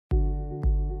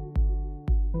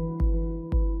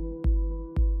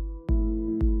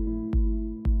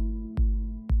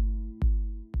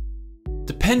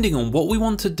Depending on what we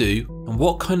want to do and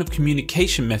what kind of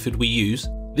communication method we use,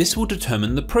 this will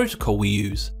determine the protocol we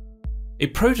use. A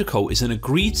protocol is an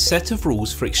agreed set of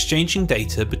rules for exchanging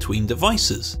data between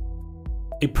devices.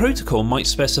 A protocol might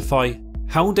specify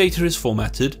how data is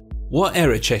formatted, what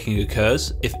error checking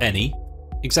occurs, if any,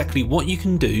 exactly what you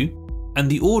can do, and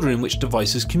the order in which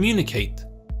devices communicate.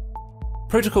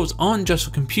 Protocols aren't just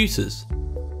for computers.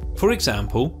 For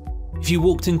example, if you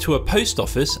walked into a post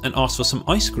office and asked for some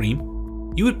ice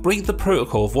cream, you would break the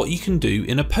protocol of what you can do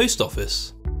in a post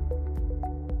office.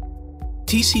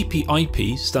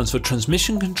 TCP/IP stands for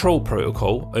Transmission Control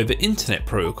Protocol over Internet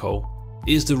Protocol.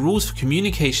 It is the rules for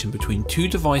communication between two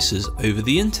devices over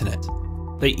the Internet.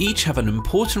 They each have an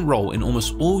important role in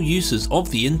almost all uses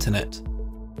of the Internet.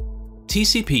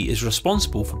 TCP is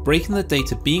responsible for breaking the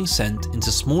data being sent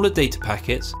into smaller data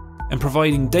packets and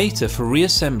providing data for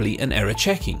reassembly and error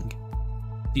checking.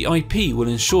 The IP will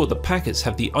ensure the packets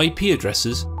have the IP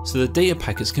addresses so the data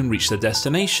packets can reach their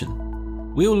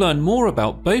destination. We'll learn more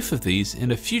about both of these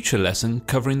in a future lesson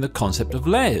covering the concept of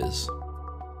layers.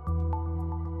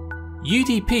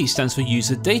 UDP stands for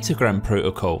User Datagram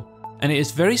Protocol, and it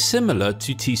is very similar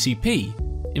to TCP.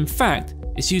 In fact,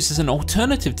 it's used as an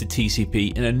alternative to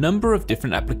TCP in a number of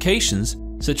different applications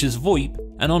such as VoIP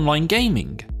and online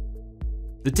gaming.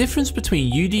 The difference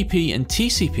between UDP and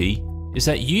TCP is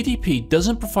that UDP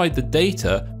doesn't provide the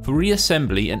data for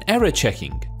reassembly and error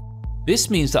checking. This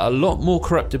means that a lot more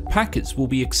corrupted packets will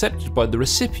be accepted by the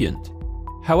recipient.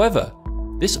 However,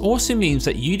 this also means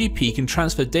that UDP can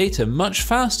transfer data much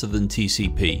faster than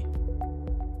TCP.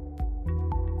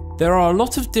 There are a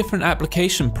lot of different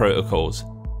application protocols,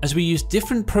 as we use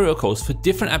different protocols for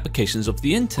different applications of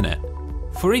the Internet.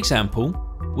 For example,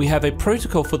 we have a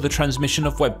protocol for the transmission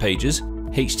of web pages,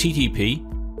 HTTP,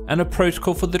 and a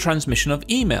protocol for the transmission of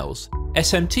emails,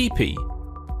 SMTP.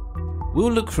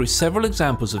 We'll look through several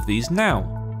examples of these now.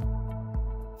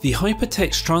 The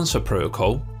Hypertext Transfer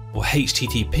Protocol, or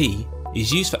HTTP,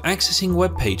 is used for accessing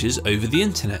web pages over the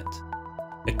Internet.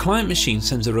 A client machine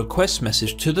sends a request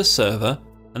message to the server,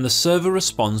 and the server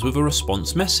responds with a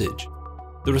response message.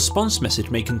 The response message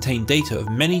may contain data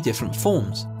of many different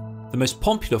forms. The most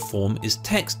popular form is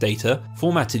text data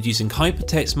formatted using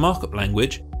Hypertext Markup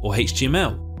Language, or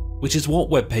HTML, which is what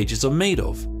web pages are made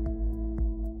of.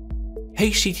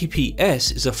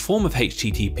 HTTPS is a form of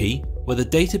HTTP where the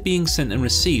data being sent and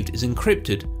received is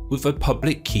encrypted with a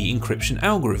public key encryption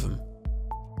algorithm.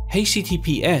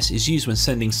 HTTPS is used when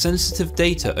sending sensitive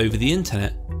data over the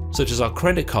Internet, such as our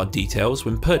credit card details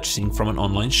when purchasing from an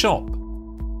online shop.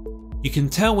 You can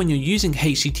tell when you're using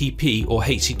HTTP or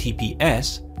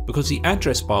HTTPS because the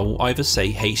address bar will either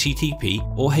say HTTP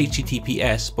or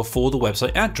HTTPS before the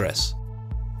website address.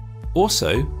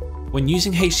 Also, when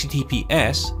using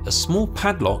HTTPS, a small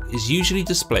padlock is usually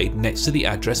displayed next to the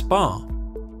address bar.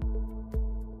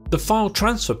 The File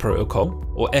Transfer Protocol,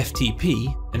 or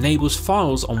FTP, enables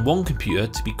files on one computer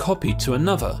to be copied to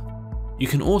another. You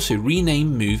can also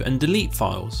rename, move and delete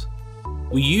files.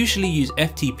 We usually use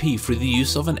FTP through the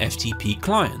use of an FTP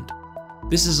client.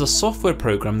 This is a software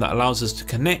program that allows us to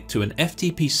connect to an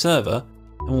FTP server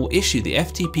and will issue the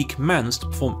FTP commands to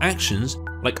perform actions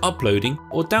like uploading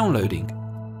or downloading.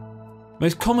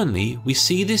 Most commonly, we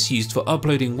see this used for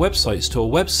uploading websites to a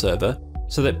web server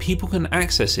so that people can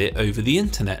access it over the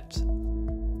Internet.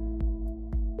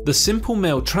 The Simple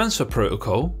Mail Transfer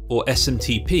Protocol, or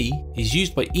SMTP, is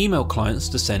used by email clients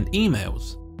to send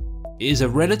emails. It is a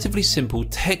relatively simple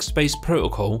text-based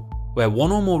protocol where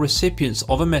one or more recipients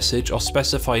of a message are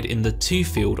specified in the To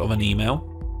field of an email.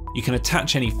 You can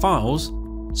attach any files,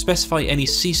 specify any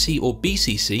CC or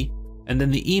BCC, and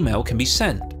then the email can be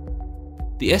sent.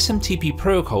 The SMTP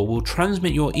protocol will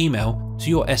transmit your email to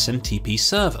your SMTP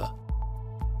server.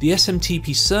 The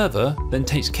SMTP server then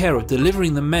takes care of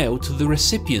delivering the mail to the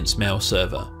recipient's mail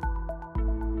server.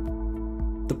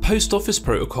 The Post Office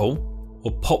Protocol,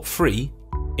 or POP3,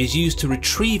 is used to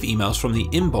retrieve emails from the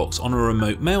inbox on a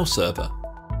remote mail server.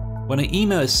 When an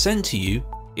email is sent to you,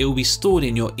 it will be stored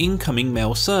in your incoming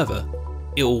mail server.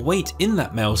 It will wait in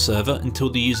that mail server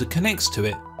until the user connects to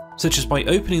it, such as by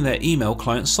opening their email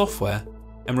client software,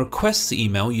 and requests the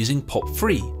email using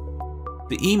POP3.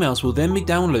 The emails will then be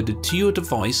downloaded to your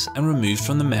device and removed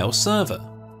from the mail server.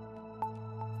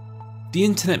 The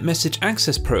Internet Message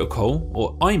Access Protocol,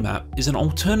 or IMAP, is an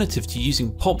alternative to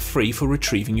using POP3 for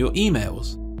retrieving your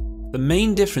emails. The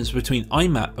main difference between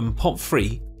IMAP and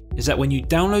POP3 is that when you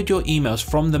download your emails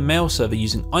from the mail server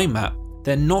using IMAP,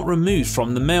 they're not removed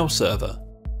from the mail server.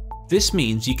 This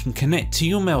means you can connect to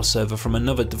your mail server from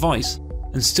another device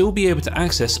and still be able to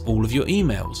access all of your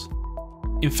emails.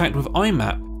 In fact, with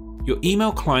IMAP, your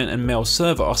email client and mail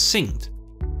server are synced,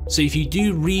 So if you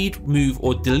do read, move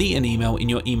or delete an email in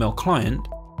your email client,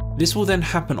 this will then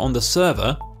happen on the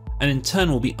server and in turn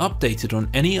will be updated on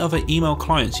any other email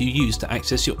clients you use to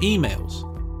access your emails.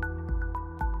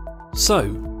 So,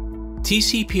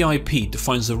 TCP/IP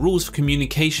defines the rules for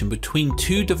communication between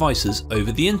two devices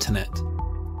over the internet.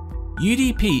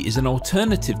 UDP is an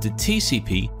alternative to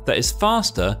TCP that is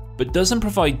faster but doesn't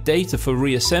provide data for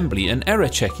reassembly and error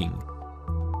checking.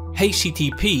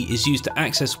 HTTP is used to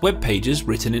access web pages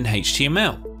written in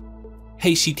HTML.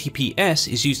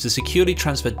 HTTPS is used to securely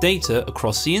transfer data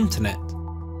across the internet.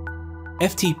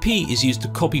 FTP is used to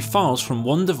copy files from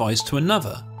one device to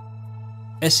another.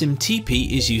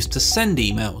 SMTP is used to send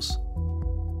emails.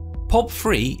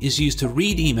 POP3 is used to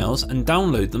read emails and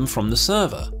download them from the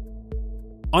server.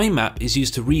 IMAP is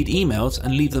used to read emails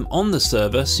and leave them on the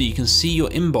server so you can see your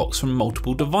inbox from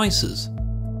multiple devices.